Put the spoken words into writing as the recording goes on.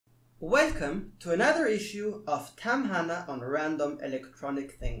Welcome to another issue of Tam Hannah on Random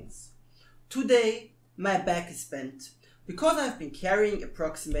Electronic Things. Today my back is bent because I've been carrying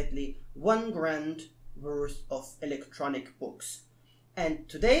approximately 1 grand worth of electronic books. And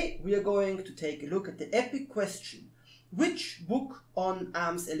today we are going to take a look at the epic question: which book on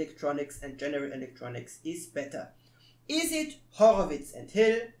arms electronics and general electronics is better? Is it Horowitz and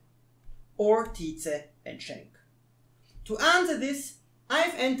Hill or Tietze and Schenk? To answer this,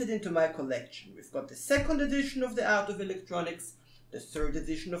 I've entered into my collection. We've got the 2nd edition of The Art of Electronics, the 3rd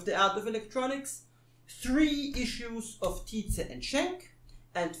edition of The Art of Electronics, 3 issues of Tietze and Schenk,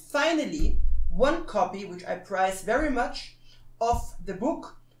 and finally 1 copy, which I prize very much, of the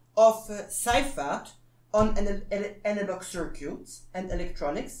book of Seifert on analog circuits and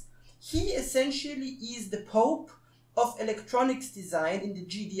electronics. He essentially is the Pope of electronics design in the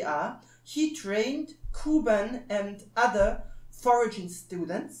GDR. He trained Cuban and other foreign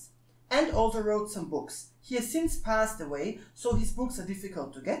students and also wrote some books. He has since passed away, so his books are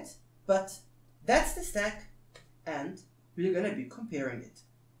difficult to get, but that's the stack and we're gonna be comparing it.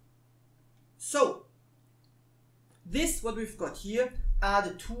 So, what we've got here are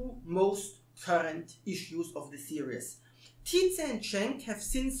the 2 most current issues of the series. Tietze and Schenk have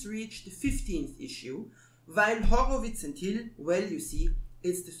since reached the 15th issue, while Horowitz and Hill, well, you see,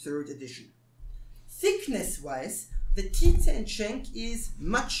 it's the 3rd edition. Thickness-wise, the Tietze and Schenk is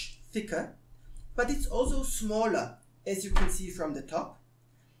much thicker, but it's also smaller, as you can see from the top.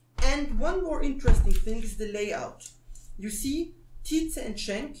 And one more interesting thing is the layout. You see, Tietze and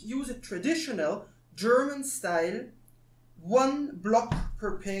Schenk use a traditional German-style 1 block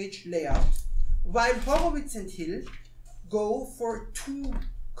per page layout, while Horowitz and Hill go for 2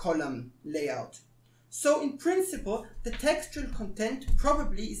 column layout. So in principle, the textual content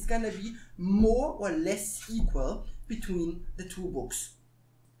probably is gonna be more or less equal between the 2 books.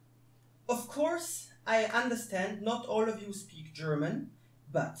 Of course, I understand not all of you speak German,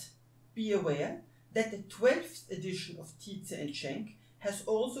 but be aware that the 12th edition of Tietze and Schenk has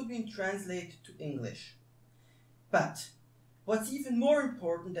also been translated to English. But what's even more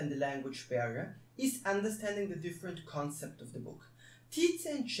important than the language barrier is understanding the different concept of the book. Tietze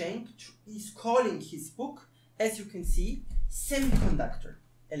and Schenk is calling his book, as you can see, Semiconductor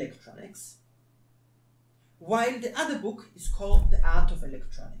Electronics, while the other book is called The Art of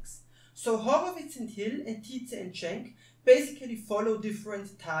Electronics. So Horowitz and Hill and Tietze and Schenk basically follow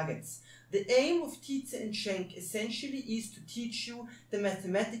different targets. The aim of Tietze and Schenk essentially is to teach you the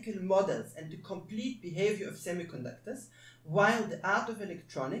mathematical models and the complete behavior of semiconductors, while The Art of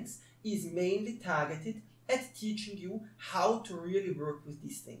Electronics is mainly targeted at teaching you how to really work with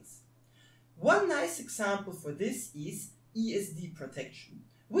these things. One nice example for this is ESD protection,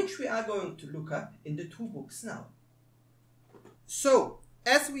 which we are going to look up in the 2 books now. So,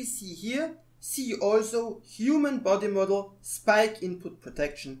 as we see here, see also human body model spike input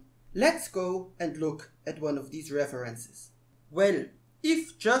protection. Let's go and look at one of these references. Well,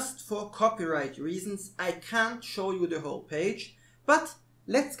 if just for copyright reasons I can't show you the whole page, but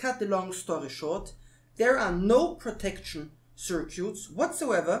let's cut the long story short. There are no protection circuits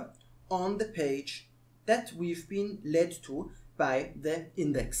whatsoever on the page that we've been led to by the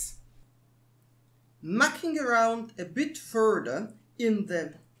index. Mucking around a bit further in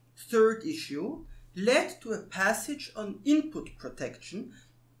the 3rd issue led to a passage on input protection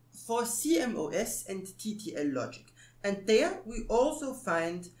for CMOS and TTL logic. And there we also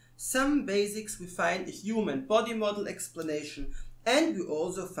find some basics. We find a human body model explanation, and we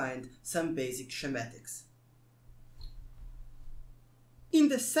also find some basic schematics. In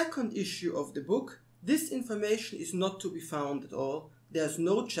the 2nd issue of the book, this information is not to be found at all. There's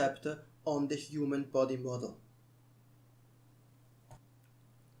no chapter on the human body model.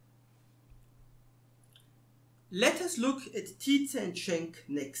 Let us look at Tietze and Schenk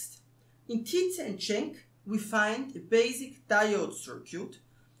next. In Tietze and Schenk, we find a basic diode circuit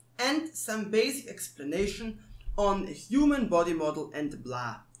and some basic explanation on a human body model and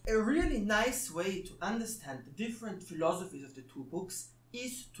blah. A really nice way to understand the different philosophies of the 2 books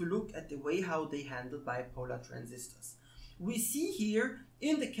is to look at the way how they handle bipolar transistors. We see here,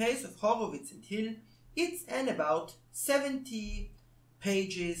 in the case of Horowitz and Hill, it's an about 70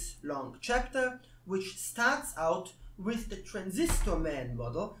 pages long chapter, which starts out with the transistor man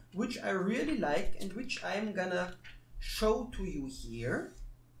model, which I really like and which I'm gonna show to you here.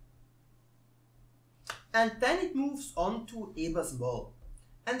 And then it moves on to Ebers model.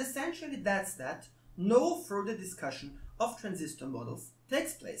 And essentially that's that. No further discussion of transistor models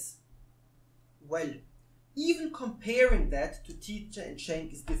takes place. Well, even comparing that to Tietze and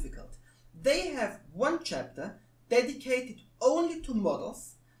Schenk is difficult. They have 1 chapter dedicated only to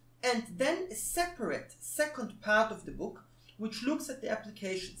models and then a separate second part of the book which looks at the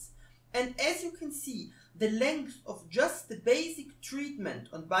applications. And as you can see, the length of just the basic treatment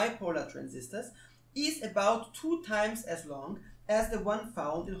on bipolar transistors is about 2 times as long as the one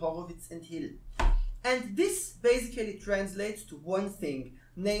found in Horowitz and Hill. And this basically translates to one thing,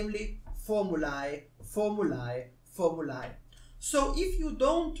 namely formulae, formulae, formulae. So if you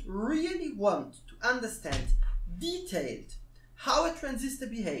don't really want to understand detailed how a transistor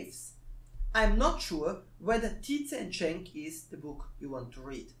behaves, I'm not sure whether Tietze&Schenk is the book you want to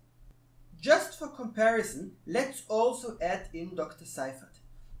read. Just for comparison, let's also add in Dr. Seifert.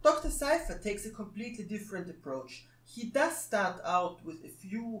 Dr. Seifert takes a completely different approach. He does start out with a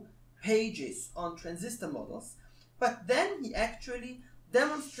few pages on transistor models, but then he actually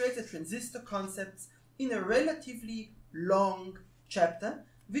demonstrates the transistor concepts in a relatively long chapter,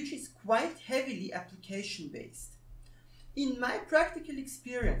 which is quite heavily application based. In my practical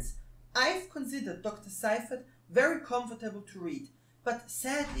experience, I've considered Dr. Seifert very comfortable to read, but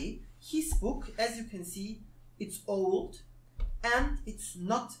sadly, his book, as you can see, it's old and it's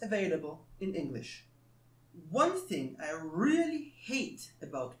not available in English. One thing I really hate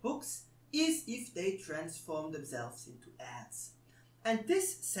about books is if they transform themselves into ads. And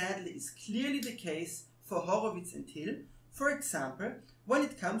this sadly is clearly the case for Horowitz and Hill, for example, when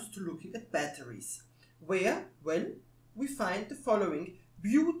it comes to looking at batteries, where, well, we find the following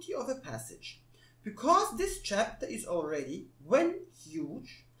beauty of a passage. Because this chapter is already, when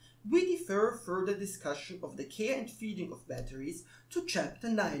huge, we defer further discussion of the care and feeding of batteries to chapter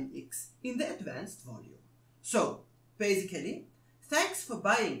 9x in the advanced volume. So, basically, thanks for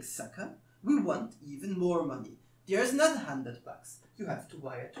buying, sucker. We want even more money. There's another $100 you have to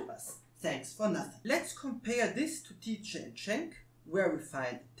wire to us. Thanks for nothing. Let's compare this to Tietze&Schenk, where we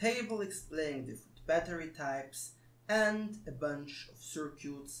find a table explaining different battery types and a bunch of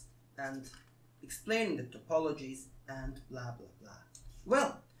circuits and explaining the topologies and blah blah blah.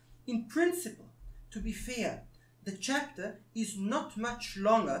 Well, in principle, to be fair, the chapter is not much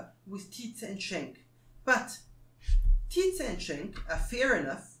longer with Tietze&Schenk, but Tietze&Schenk are fair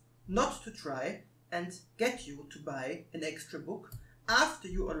enough not to try and get you to buy an extra book after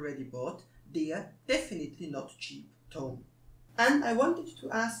you already bought their definitely not cheap tome. And I wanted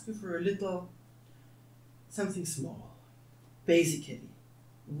to ask you for a little something small. Basically,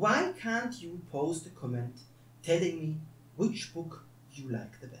 why can't you post a comment telling me which book you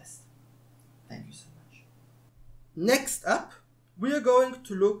like the best? Thank you so much. Next up, we are going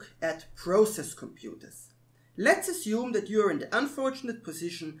to look at process computers. Let's assume that you are in the unfortunate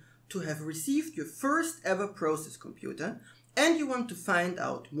position to have received your first ever process computer and you want to find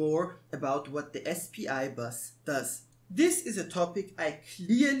out more about what the SPI bus does. This is a topic I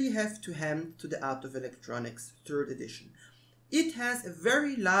clearly have to hand to the Art of Electronics 3rd edition. It has a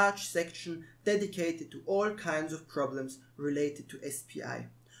very large section dedicated to all kinds of problems related to SPI.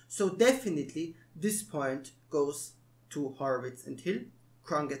 So definitely this point goes to Horowitz and Hill.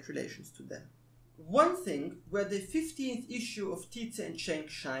 Congratulations to them. One thing where the 15th issue of Tietze&Schenk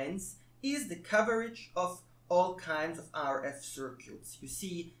shines is the coverage of all kinds of RF circuits. You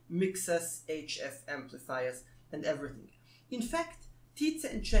see mixers, HF amplifiers and everything. In fact,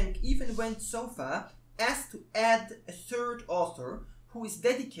 Tietze&Schenk even went so far as to add a 3rd author who is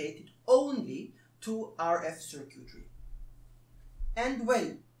dedicated only to RF circuitry. And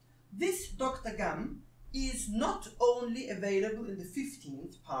well, this Dr. Gum is not only available in the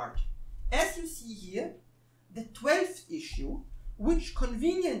 15th part. As you see here, the 12th issue, which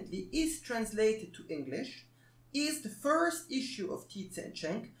conveniently is translated to English, is the first issue of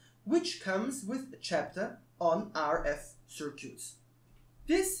Tietze&Schenk, which comes with a chapter on RF circuits.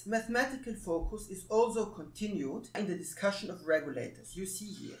 This mathematical focus is also continued in the discussion of regulators. You see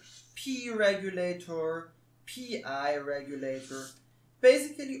here, P regulator, PI regulator,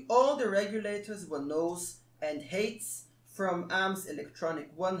 basically all the regulators one knows and hates from ARM's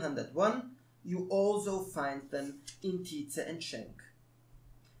Electronic 101, you also find them in Tietze&Schenk.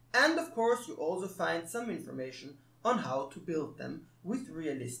 And of course you also find some information on how to build them with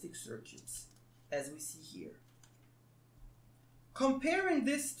realistic circuits, as we see here. Comparing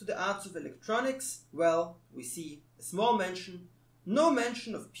this to the Arts of Electronics, well, we see a small mention, no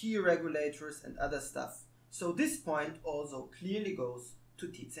mention of P regulators and other stuff, so this point also clearly goes to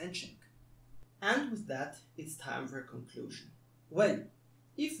Tietze&Schenk. And with that, it's time for a conclusion. Well,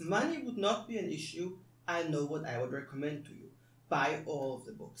 if money would not be an issue, I know what I would recommend to you. Buy all of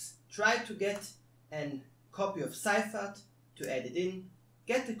the books. Try to get a copy of Seifert to add it in,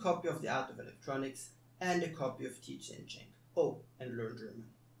 get a copy of The Art of Electronics, and a copy of Tietze&Schenk. Oh, and learn German.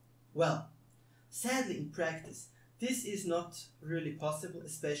 Well, sadly in practice, this is not really possible,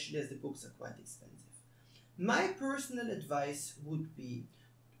 especially as the books are quite expensive. My personal advice would be,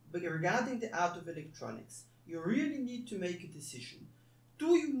 regarding the art of electronics, you really need to make a decision.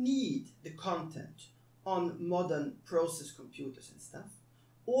 Do you need the content on modern process computers and stuff?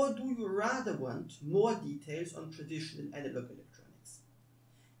 Or do you rather want more details on traditional analog electronics?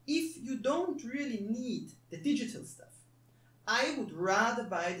 If you don't really need the digital stuff, I would rather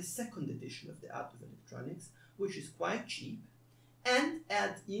buy the second edition of the Art of Electronics, which is quite cheap, and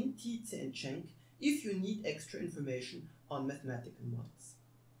add in Tietze and Schenk if you need extra information on mathematical models.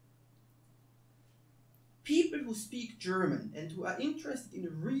 People who speak German and who are interested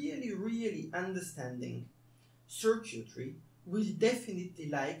in really understanding circuitry will definitely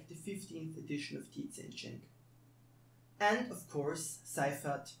like the 15th edition of Tietze and Schenk. And of course,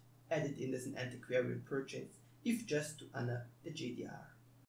 Seifert added in as an antiquarian purchase, if just to honor the JDR.